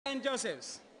St.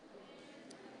 Joseph's.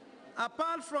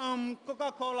 Apart from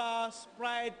Coca-Cola,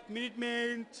 Sprite, Minute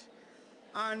Maid,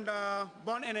 and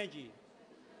Bond Energy,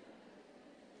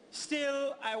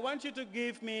 still, I want you to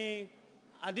give me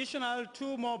additional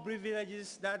 2 more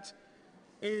privileges that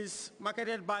is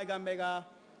marketed by Gambega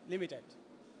Limited.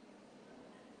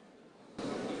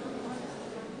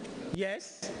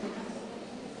 Yes?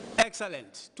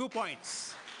 Excellent. 2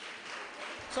 points.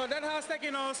 So that has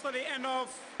taken us to the end of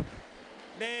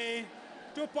the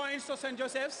 2 points to St.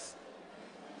 Joseph's.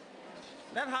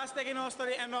 That has taken us to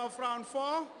the end of round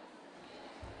 4.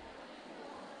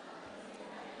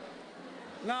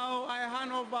 Now I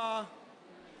hand over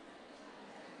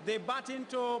the baton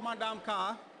to Madam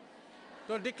Carr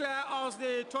to declare us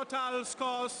the total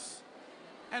scores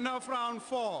end of round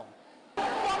 4. For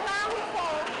round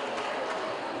 4,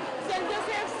 St.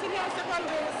 Joseph's Senior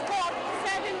Secondary scored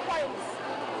 7 points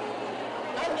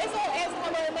and SOS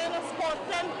Hammer scored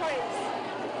 10 points.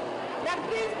 That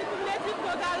brings the cumulative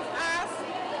totals as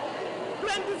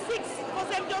 26 for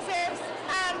St. Joseph's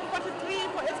and 43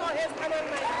 for SOS Hammer.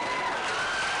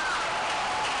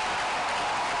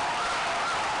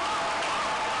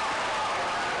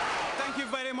 Thank you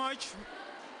very much,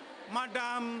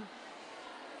 Madam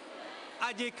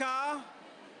Ajika,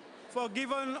 for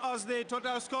giving us the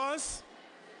total scores.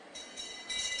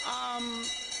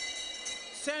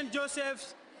 St.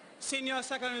 Joseph's Senior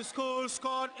Secondary School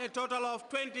scored a total of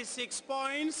 26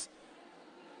 points,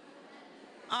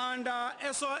 and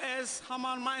SOS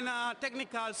Haman Minor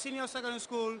Technical Senior Secondary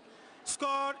School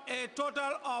scored a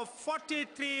total of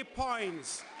 43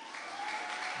 points.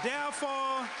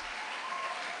 Therefore,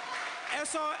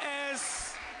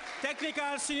 SOS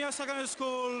Technical Senior Secondary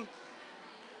School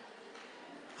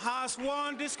has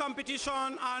won this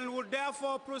competition and would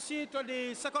therefore proceed to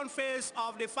the second phase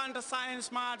of the Fanta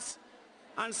Science, Maths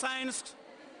and Science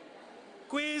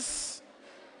quiz.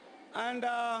 And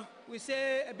we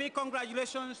say a big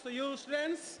congratulations to you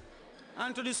students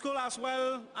and to the school as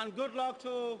well, and good luck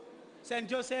to St.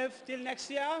 Joseph till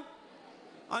next year.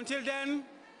 Until then,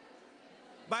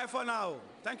 bye for now.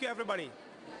 Thank you, everybody.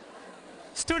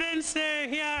 Students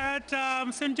here at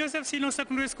St. Joseph Senior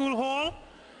Secondary School Hall,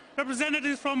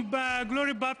 representatives from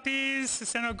Glory Baptist,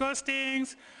 St.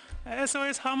 Augustine's,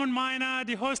 SOS Hammond Minor,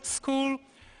 the host school.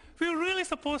 We're really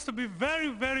supposed to be very,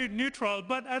 very neutral,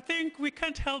 but I think we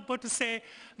can't help but to say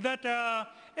that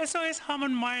SOS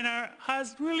Hammond Minor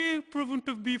has really proven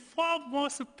to be far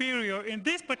more superior in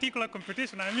this particular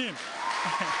competition, I mean.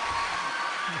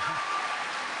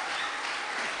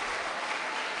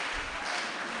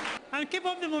 And keep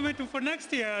up the momentum for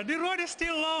next year. The road is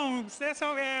still long.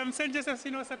 SOM, St. Joseph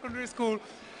Senior Secondary School.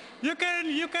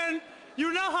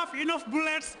 You now have enough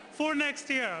bullets for next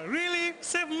year. Really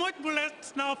save much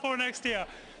bullets now for next year.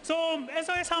 So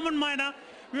SOS Hammond Minor,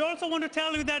 we also want to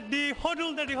tell you that the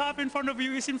hurdle that you have in front of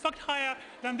you is in fact higher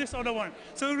than this other one.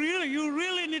 So really, you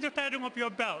really need to tighten up your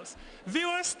belts.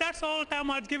 Viewers, that's all time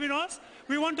has given us.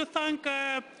 We want to thank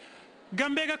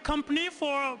Gambega Company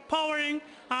for powering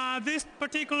this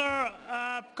particular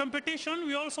competition.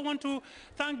 We also want to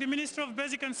thank the Minister of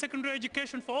Basic and Secondary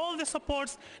Education for all the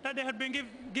supports that they have been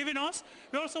giving us.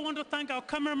 We also want to thank our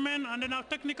cameramen and then our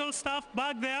technical staff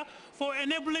back there for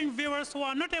enabling viewers who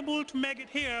are not able to make it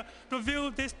here to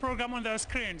view this program on their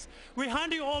screens. We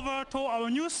hand you over to our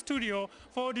news studio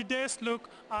for the day's look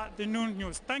at the noon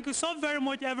news. Thank you so very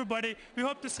much, everybody. We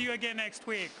hope to see you again next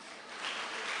week.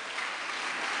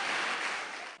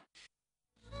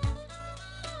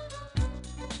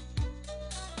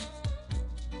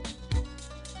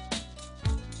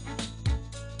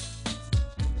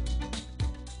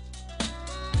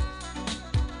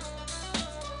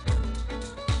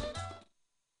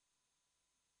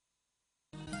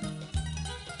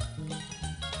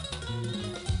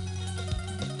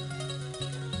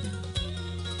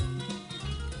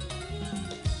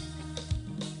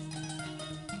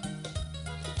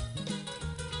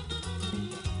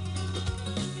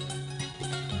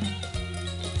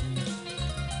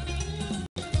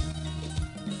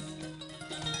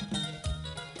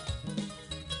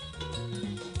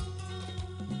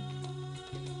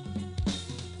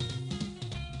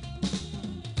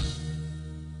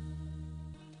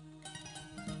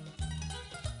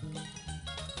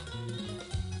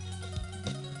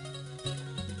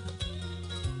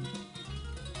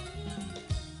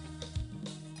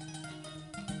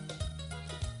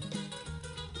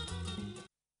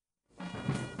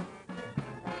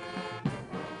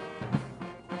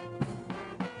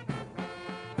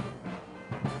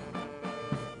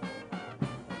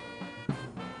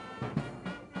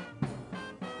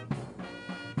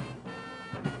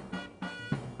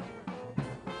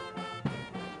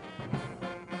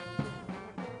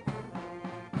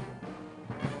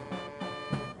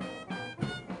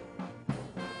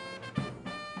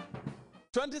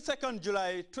 22nd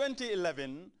July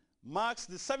 2011 marks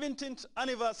the 17th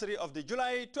anniversary of the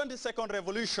July 22nd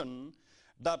revolution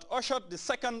that ushered the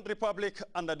Second Republic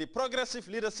under the progressive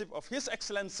leadership of His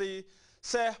Excellency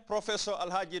Sir Professor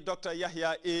Alhaji Dr.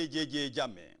 Yahya A.J.J.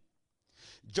 Jammeh.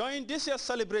 Join this year's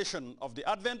celebration of the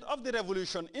advent of the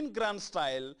revolution in grand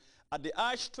style at the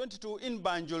Arch 22 in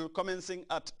Banjul commencing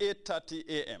at 8:30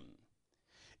 a.m.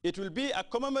 It will be a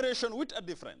commemoration with a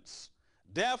difference.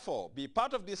 Therefore, be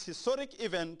part of this historic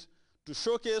event to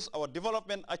showcase our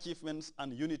development achievements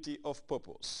and unity of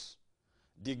purpose.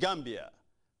 The Gambia,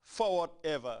 forward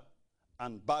ever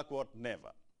and backward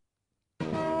never.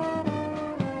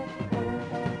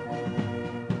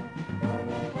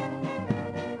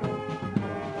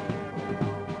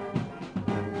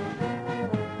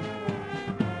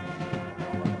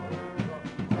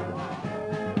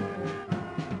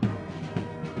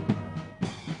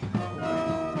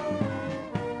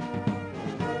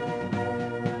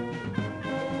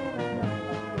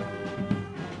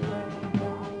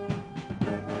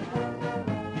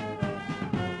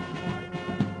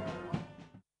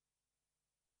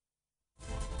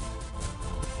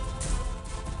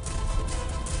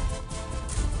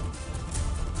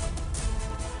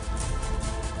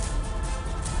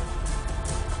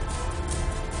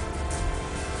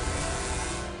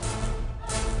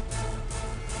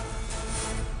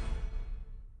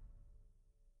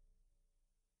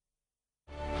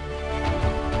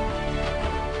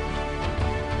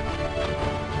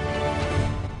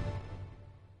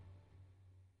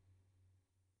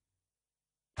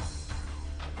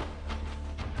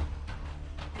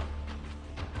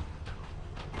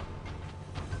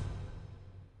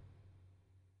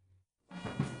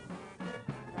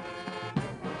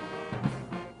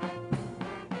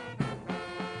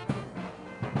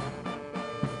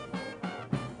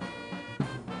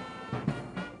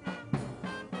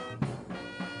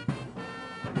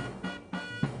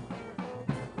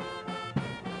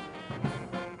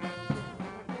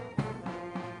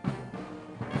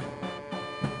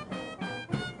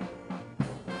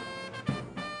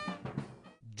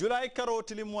 July karo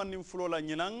tilimwani fulola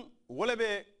nyinang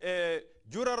wolebe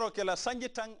juraro kela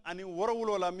sanjitang ani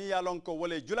worawulola mi yalonko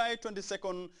wole July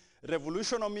 22nd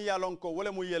revolution mi yalonko wole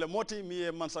mu yele moti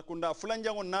mi mansakunda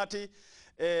fulanjango nati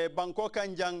banko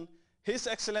kanjang His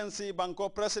Excellency Banko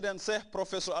President Sir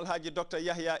Professor Alhaji Dr.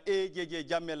 Yahya A.J.J.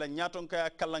 Jammeh la nyatonka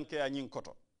kalanke ya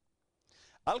nyinkoto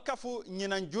alkafu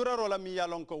nyinan juraro la mi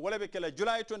yalonko wolebe kela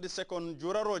July 22nd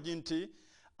juraro jinti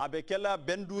abe kela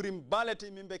bendurim baleti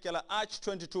mimbe kela Arch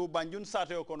 22 banjun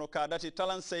sate okono kadati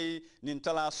talansei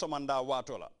nintala somanda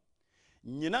watola.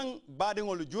 Nyinang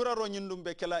badingol juraro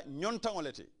nyindumbe kela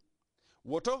nyontangoleti.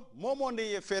 Woto momonde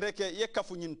ye fereke ye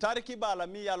kafu nyintariki bala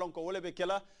mi yalonko wolebe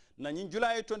kela na nyin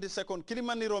July 22nd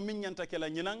kilimaniro minyanta kela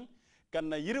nyinang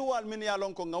kanna yiriwal min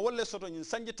yalonko nga wolle soto nyin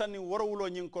sanjitani worowulo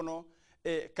nyin kono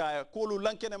ka kulu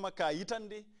lankene maka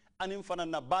yitandi anim fana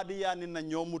na badiya ni na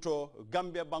nyomuto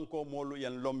Gambia banko molu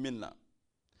yan lomminna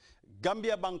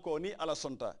Gambia banko ni ala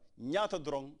sonta nyata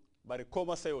drong bari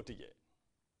koma sayotije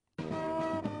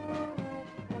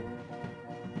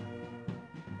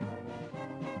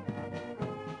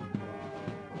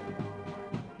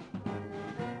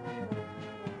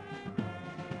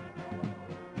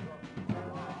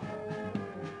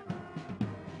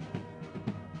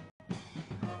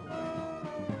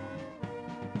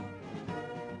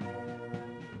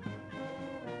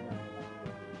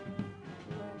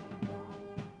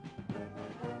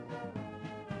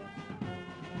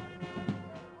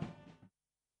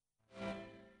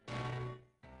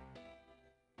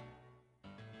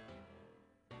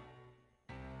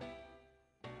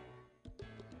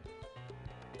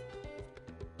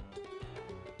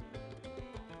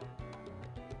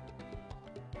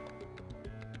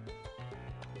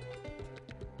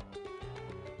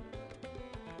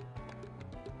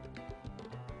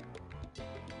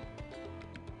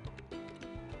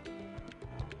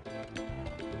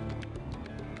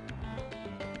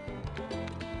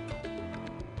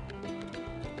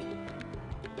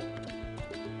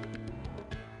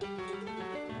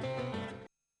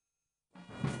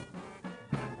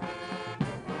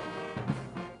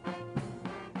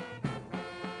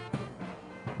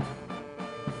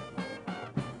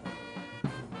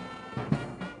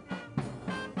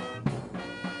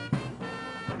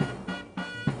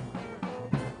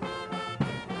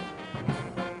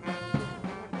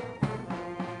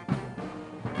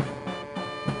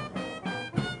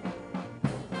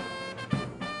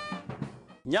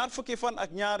ñaar fukki fan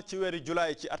ak ñaar ci wéru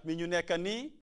July ci at mi ñu nekk ni